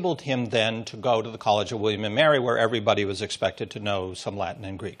enabled him then to go to the College of William and Mary, where everybody was expected to know some Latin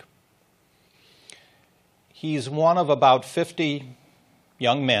and Greek. He's one of about 50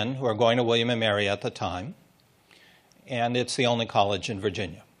 young men who are going to William and Mary at the time, and it's the only college in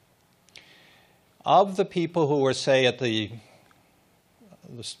Virginia. Of the people who were, say, at the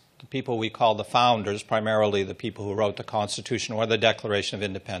people we call the founders, primarily the people who wrote the Constitution or the Declaration of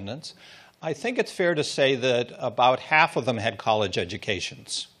Independence, I think it's fair to say that about half of them had college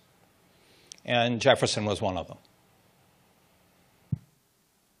educations, and Jefferson was one of them.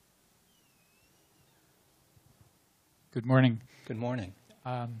 Good morning. Good morning.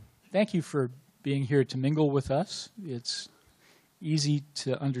 Thank you for being here to mingle with us. It's easy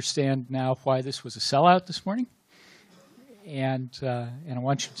to understand now why this was a sellout this morning. And I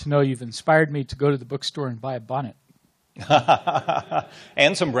want you to know you've inspired me to go to the bookstore and buy a bonnet.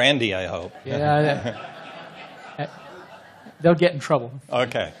 And some brandy, I hope. Yeah, they'll get in trouble.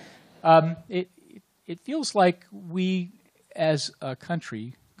 Okay. It feels like we, as a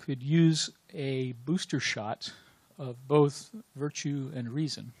country, could use a booster shot of both virtue and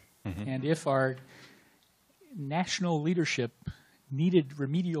reason. Mm-hmm. And if our national leadership needed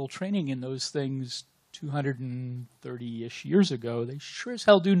remedial training in those things 230-ish years ago, they sure as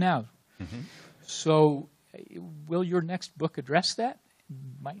hell do now. Mm-hmm. So will your next book address that?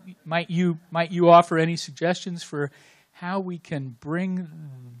 Might you offer any suggestions for how we can bring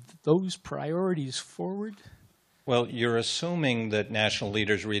those priorities forward? Well, you're assuming that national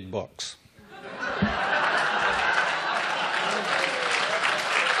leaders read books.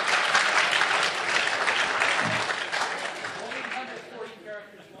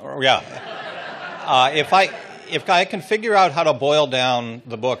 Yeah. If I can figure out how to boil down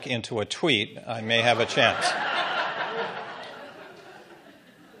the book into a tweet, I may have a chance.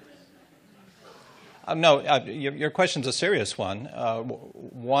 Your question's a serious one.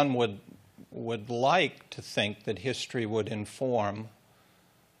 One would like to think that history would inform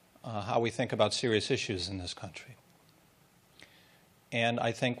how we think about serious issues in this country. And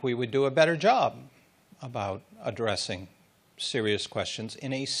I think we would do a better job about addressing serious questions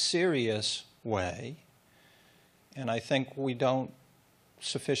in a serious way. And I think we don't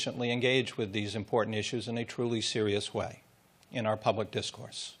sufficiently engage with these important issues in a truly serious way in our public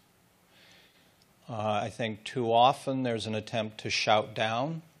discourse. I think too often there's an attempt to shout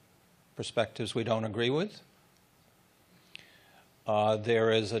down perspectives we don't agree with.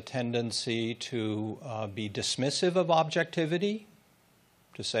 There is a tendency to be dismissive of objectivity,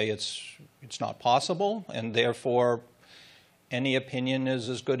 to say it's not possible, and therefore any opinion is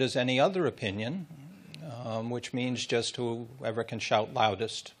as good as any other opinion, which means just whoever can shout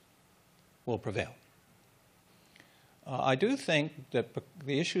loudest will prevail. I do think that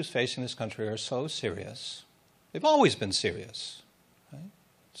the issues facing this country are so serious. They've always been serious. Right?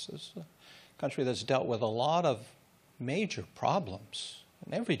 This is a country that's dealt with a lot of major problems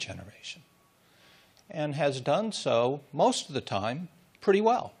in every generation and has done so most of the time pretty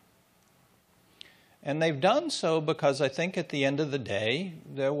well. And they've done so because I think at the end of the day,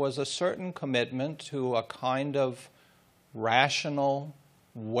 there was a certain commitment to a kind of rational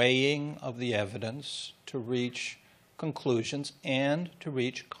weighing of the evidence to reach conclusions and to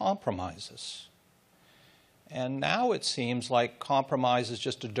reach compromises. And now it seems like compromise is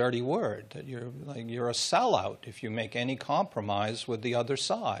just a dirty word, that you're a sellout if you make any compromise with the other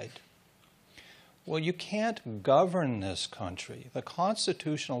side. Well, you can't govern this country. The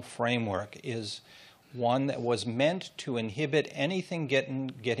constitutional framework is one that was meant to inhibit anything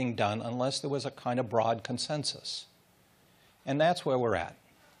getting done unless there was a kind of broad consensus. And that's where we're at.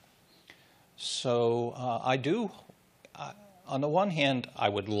 So on the one hand, I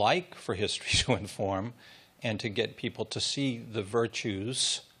would like for history to inform and to get people to see the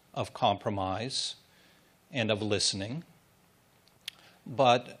virtues of compromise and of listening.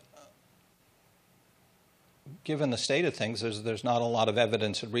 But given the state of things, there's not a lot of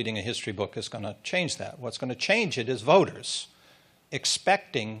evidence that reading a history book is going to change that. What's going to change it is voters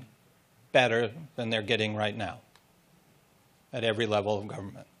expecting better than they're getting right now at every level of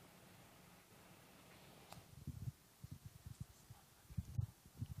government.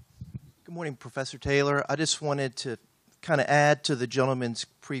 Good morning, Professor Taylor. I just wanted to kind of add to the gentleman's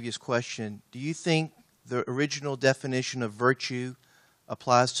previous question. Do you think the original definition of virtue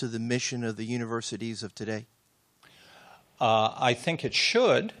applies to the mission of the universities of today? I think it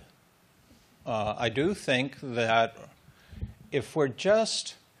should. I do think that if we're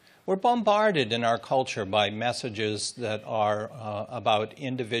just We're bombarded in our culture by messages that are about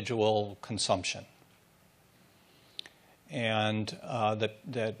individual consumption, and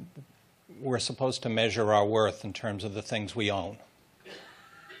that we're supposed to measure our worth in terms of the things we own.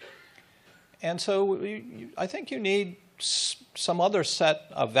 And so I think you need some other set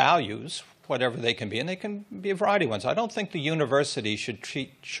of values, whatever they can be, and they can be a variety of ones. I don't think the university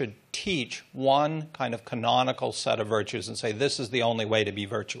should teach one kind of canonical set of virtues and say this is the only way to be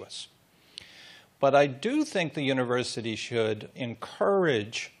virtuous. But I do think the university should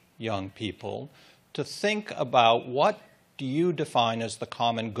encourage young people to think about what do you define as the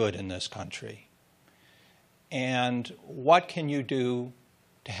common good in this country, and what can you do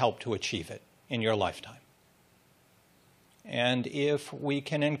to help to achieve it in your lifetime. And if we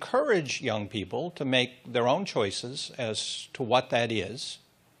can encourage young people to make their own choices as to what that is,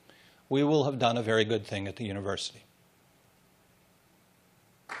 we will have done a very good thing at the university.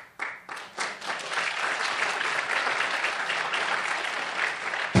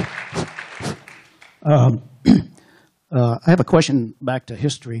 I have a question back to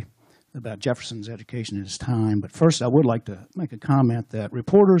history about Jefferson's education at his time. But first, I would like to make a comment that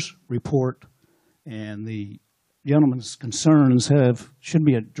reporters report, and the gentleman's concerns should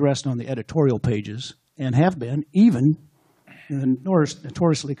be addressed on the editorial pages, and have been, even in the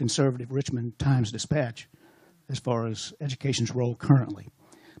notoriously conservative Richmond Times-Dispatch, as far as education's role currently.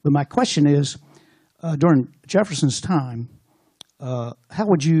 But my question is, during Jefferson's time, how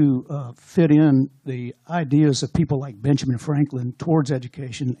would you fit in the ideas of people like Benjamin Franklin towards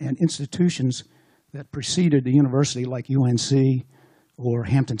education and institutions that preceded the university, like UNC or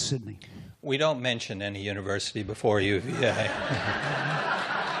Hampton-Sydney? We don't mention any university before UVA.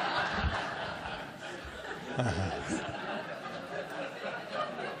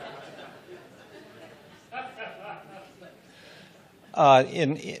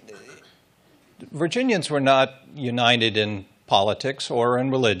 Virginians were not united in politics or in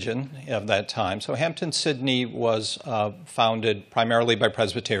religion of that time. So Hampton-Sydney was founded primarily by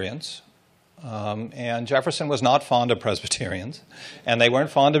Presbyterians. And Jefferson was not fond of Presbyterians, and they weren't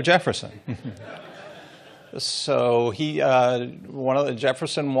fond of Jefferson. So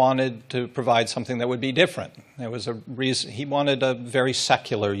Jefferson wanted to provide something that would be different. There was a reason. He wanted a very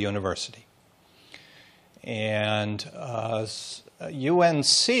secular university. And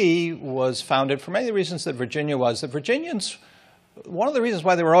UNC was founded for many of the reasons that Virginia was. The Virginians, one of the reasons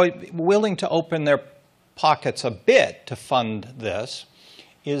why they were always willing to open their pockets a bit to fund this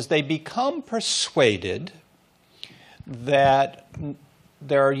is they become persuaded that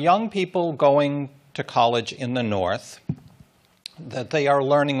there are young people going to college in the North, that they are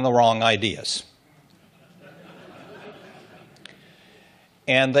learning the wrong ideas.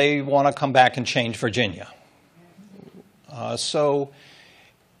 And they want to come back and change Virginia. So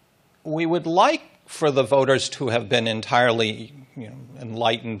we would like for the voters to have been entirely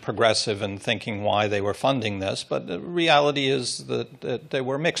enlightened, progressive, and thinking why they were funding this, but the reality is that there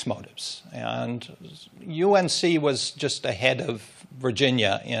were mixed motives. And UNC was just ahead of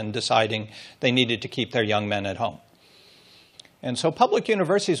Virginia in deciding they needed to keep their young men at home. And so public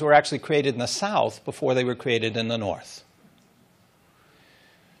universities were actually created in the South before they were created in the North.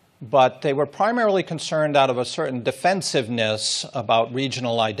 But they were primarily concerned out of a certain defensiveness about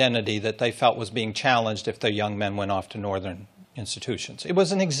regional identity that they felt was being challenged if their young men went off to northern institutions. It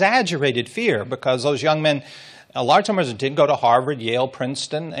was an exaggerated fear because those young men, a large number of them did go to Harvard, Yale,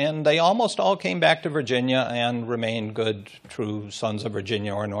 Princeton, and they almost all came back to Virginia and remained good, true sons of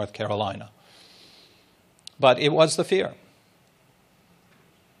Virginia or North Carolina. But it was the fear.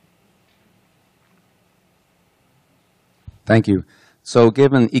 Thank you. So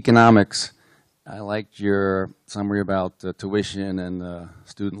given economics, I liked your summary about tuition and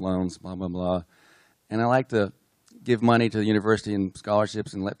student loans, blah, blah, blah. And I like to give money to the university and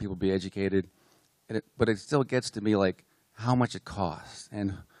scholarships and let people be educated. But it still gets to me like how much it costs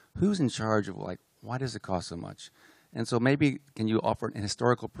and who's in charge of like, why does it cost so much? And so maybe can you offer an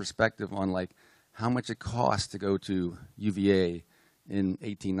historical perspective on like how much it costs to go to UVA in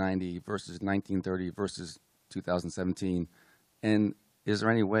 1890 versus 1930 versus 2017? And is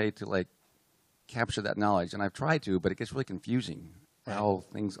there any way to like capture that knowledge? And I've tried to, but it gets really confusing how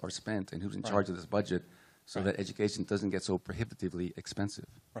things are spent and who's in charge of this budget so that education doesn't get so prohibitively expensive.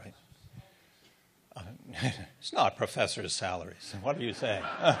 Right. It's not professors' salaries. What are you saying?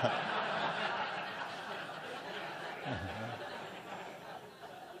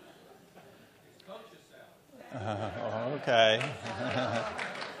 Okay.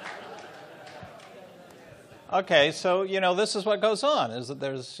 Okay, so, this is what goes on, is that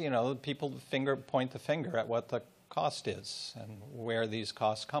there's, people point the finger at what the cost is and where these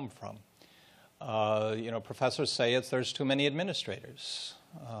costs come from. Professors say there's too many administrators.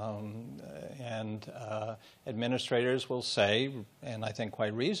 Administrators will say, and I think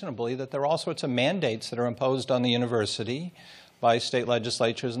quite reasonably, that there are all sorts of mandates that are imposed on the university by state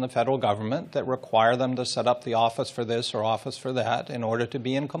legislatures and the federal government that require them to set up the office for this or office for that in order to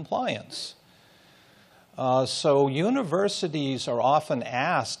be in compliance. So universities are often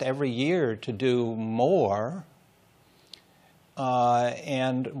asked every year to do more,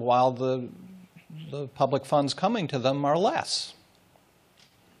 and while the public funds coming to them are less.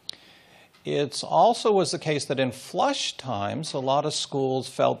 It also was the case that in flush times, a lot of schools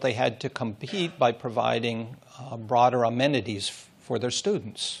felt they had to compete by providing broader amenities for their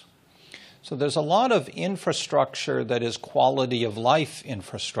students. So there's a lot of infrastructure that is quality of life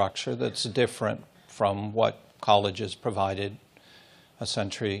infrastructure that's different from what colleges provided a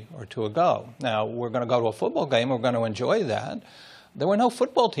century or two ago. Now, we're going to go to a football game, we're going to enjoy that. There were no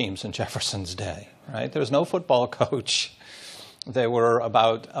football teams in Jefferson's day, right? There was no football coach. There were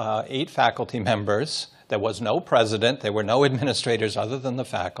about 8 faculty members. There was no president. There were no administrators other than the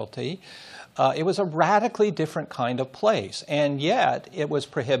faculty. It was a radically different kind of place, and yet it was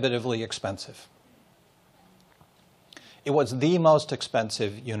prohibitively expensive. It was the most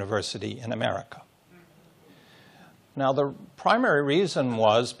expensive university in America. Now, the primary reason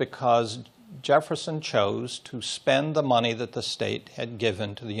was because Jefferson chose to spend the money that the state had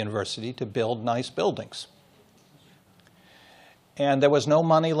given to the university to build nice buildings. And there was no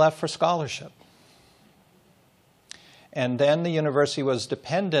money left for scholarship. And then the university was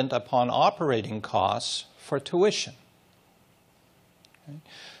dependent upon operating costs for tuition. Okay?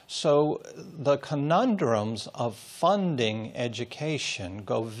 So the conundrums of funding education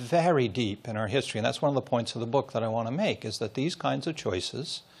go very deep in our history. And that's one of the points of the book that I want to make, is that these kinds of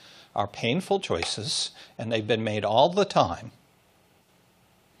choices are painful choices, and they've been made all the time.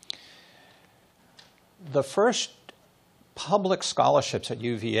 The first public scholarships at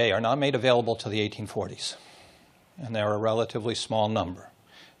UVA are not made available till the 1840s, and they're a relatively small number.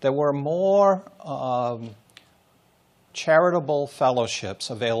 There were more charitable fellowships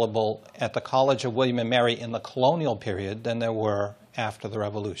available at the College of William and Mary in the colonial period than there were after the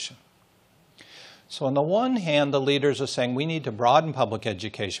Revolution. So on the one hand, the leaders are saying we need to broaden public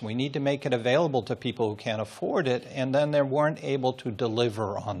education. We need to make it available to people who can't afford it, and then they weren't able to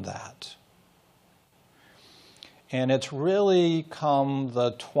deliver on that. And it's really come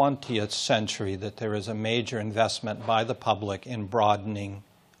the 20th century that there is a major investment by the public in broadening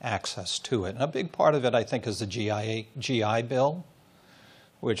access to it. And a big part of it, I think, is the GI Bill,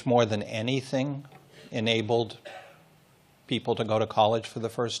 which more than anything enabled people to go to college for the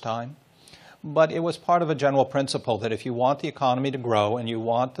first time. But it was part of a general principle that if you want the economy to grow and you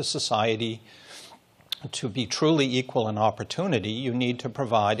want the society to be truly equal in opportunity, you need to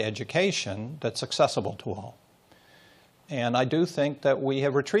provide education that's accessible to all. And I do think that we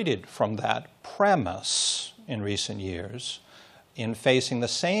have retreated from that premise in recent years in facing the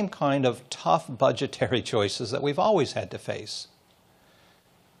same kind of tough budgetary choices that we've always had to face.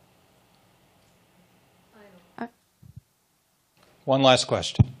 One last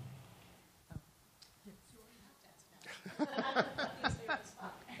question.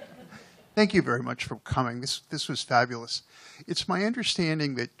 Thank you very much for coming. This was fabulous. It's my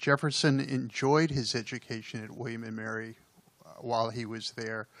understanding that Jefferson enjoyed his education at William and Mary while he was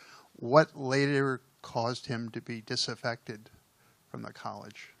there. What later caused him to be disaffected from the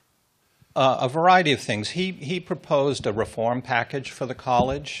college? A variety of things. He proposed a reform package for the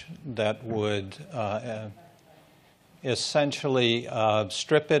college that would essentially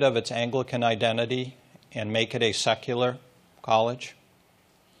strip it of its Anglican identity and make it a secular college,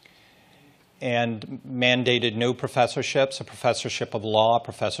 and mandated new professorships, a professorship of law, a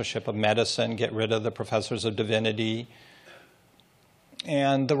professorship of medicine, get rid of the professors of divinity.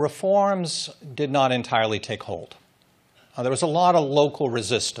 And the reforms did not entirely take hold. There was a lot of local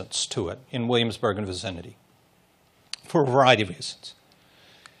resistance to it in Williamsburg and vicinity for a variety of reasons.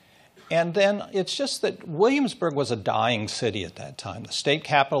 And then it's just that Williamsburg was a dying city at that time. The state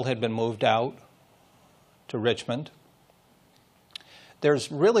capital had been moved out to Richmond.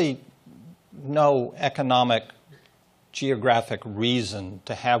 There's really no economic, geographic reason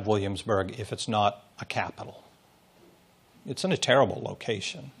to have Williamsburg if it's not a capital. It's in a terrible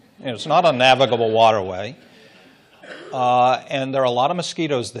location. It's not a navigable waterway. And there are a lot of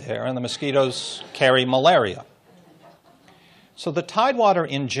mosquitoes there, and the mosquitoes carry malaria. So the Tidewater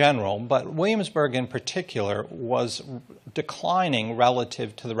in general, but Williamsburg in particular, was declining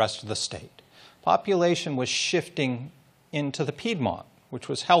relative to the rest of the state. Population was shifting into the Piedmont, which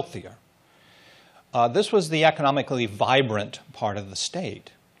was healthier. this was the economically vibrant part of the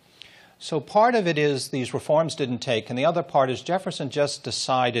state. So part of it is these reforms didn't take, and the other part is Jefferson just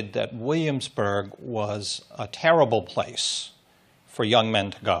decided that Williamsburg was a terrible place for young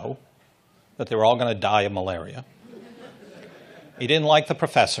men to go, that they were all going to die of malaria. He didn't like the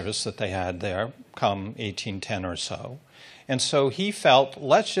professors that they had there come 1810 or so. And so he felt,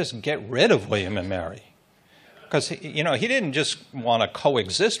 let's just get rid of William and Mary. Because, he didn't just want to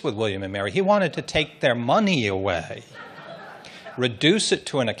coexist with William and Mary. He wanted to take their money away, reduce it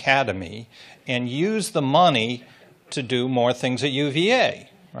to an academy, and use the money to do more things at UVA,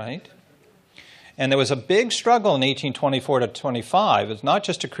 right? And there was a big struggle in 1824 to 25. It's not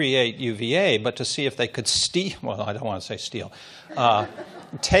just to create UVA, but to see if they could steal, well, I don't want to say steal,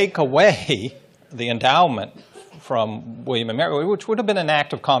 take away the endowment from William and Mary, which would have been an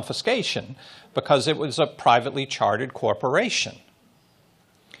act of confiscation because it was a privately chartered corporation.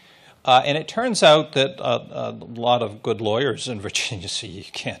 And it turns out that a lot of good lawyers in Virginia see you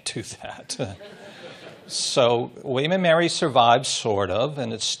can't do that. So William and Mary survived, sort of,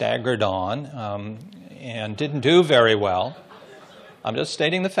 and it staggered on and didn't do very well. I'm just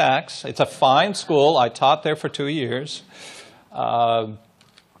stating the facts. It's a fine school. I taught there for 2 years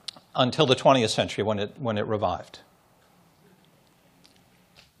until the 20th century when it revived.